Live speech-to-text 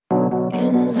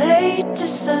In late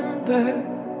December,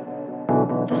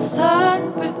 the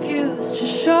sun refused to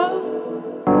show.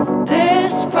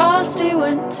 This frosty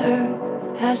winter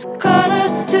has cut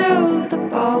us to the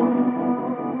bone.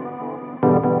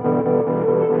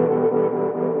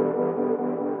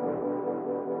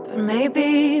 But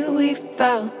maybe we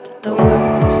felt the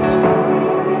worst.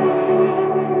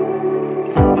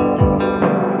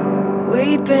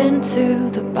 We've been to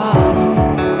the bottom.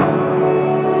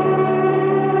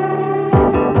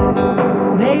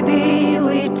 Maybe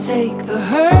we take the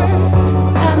hurt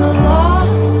and the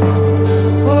loss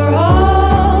for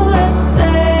all that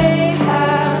they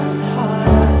have taught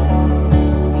us.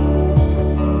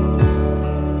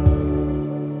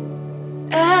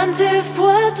 And if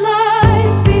what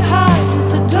lies behind is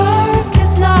the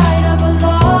darkest night of a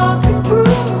long and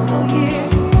brutal year,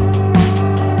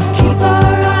 keep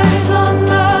our eyes on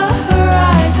the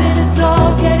horizon. It's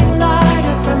all getting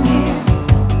lighter from here.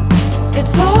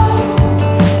 It's all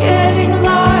getting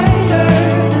lighter,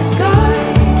 the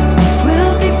skies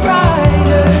will be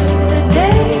brighter, the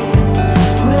days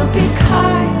will be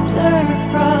kinder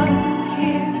from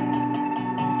here.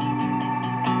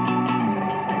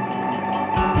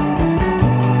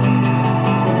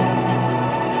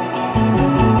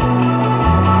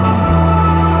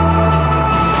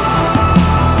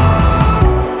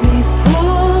 We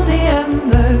pull the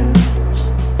embers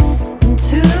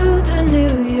into the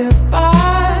new year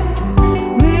fire.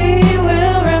 We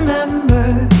will remember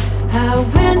how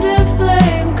wind and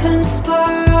flame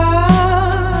conspire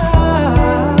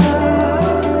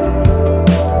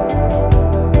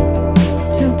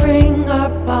to bring our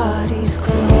bodies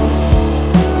close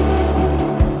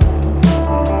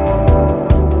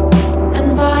and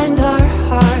bind our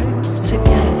hearts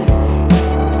together.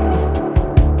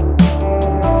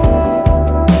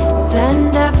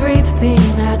 Send everything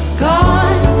that's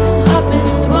gone up in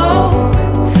smoke.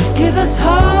 Give us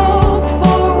hope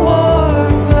for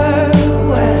warmer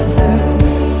weather.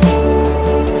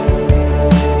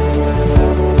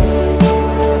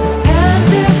 And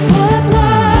if what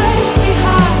lies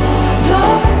behind is the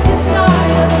darkest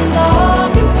night of a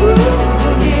long and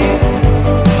brutal year,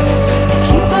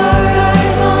 keep our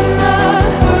eyes on the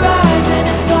horizon.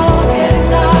 It's all getting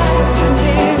lighter from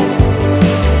here.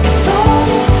 It's all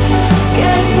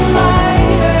getting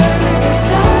lighter. The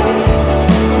skies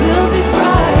will be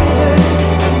brighter.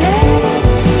 The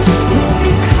days will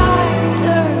be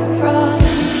kinder from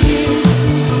here.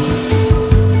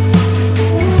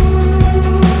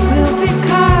 Will be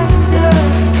kinder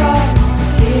from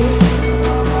here.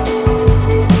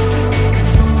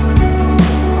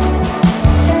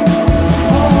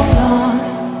 Hold on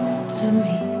to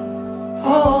me.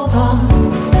 Hold on.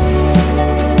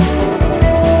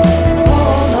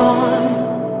 Hold on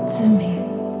to me,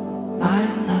 my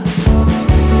love.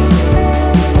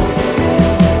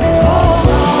 Hold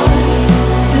on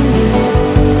to me.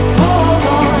 Hold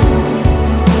on.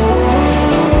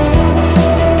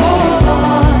 Hold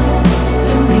on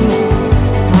to me,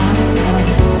 my love.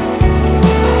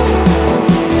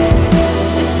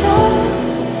 It's all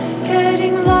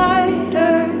getting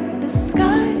lighter. The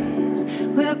skies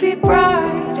will be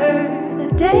brighter. The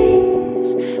days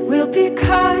will be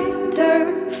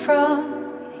kinder from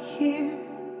here.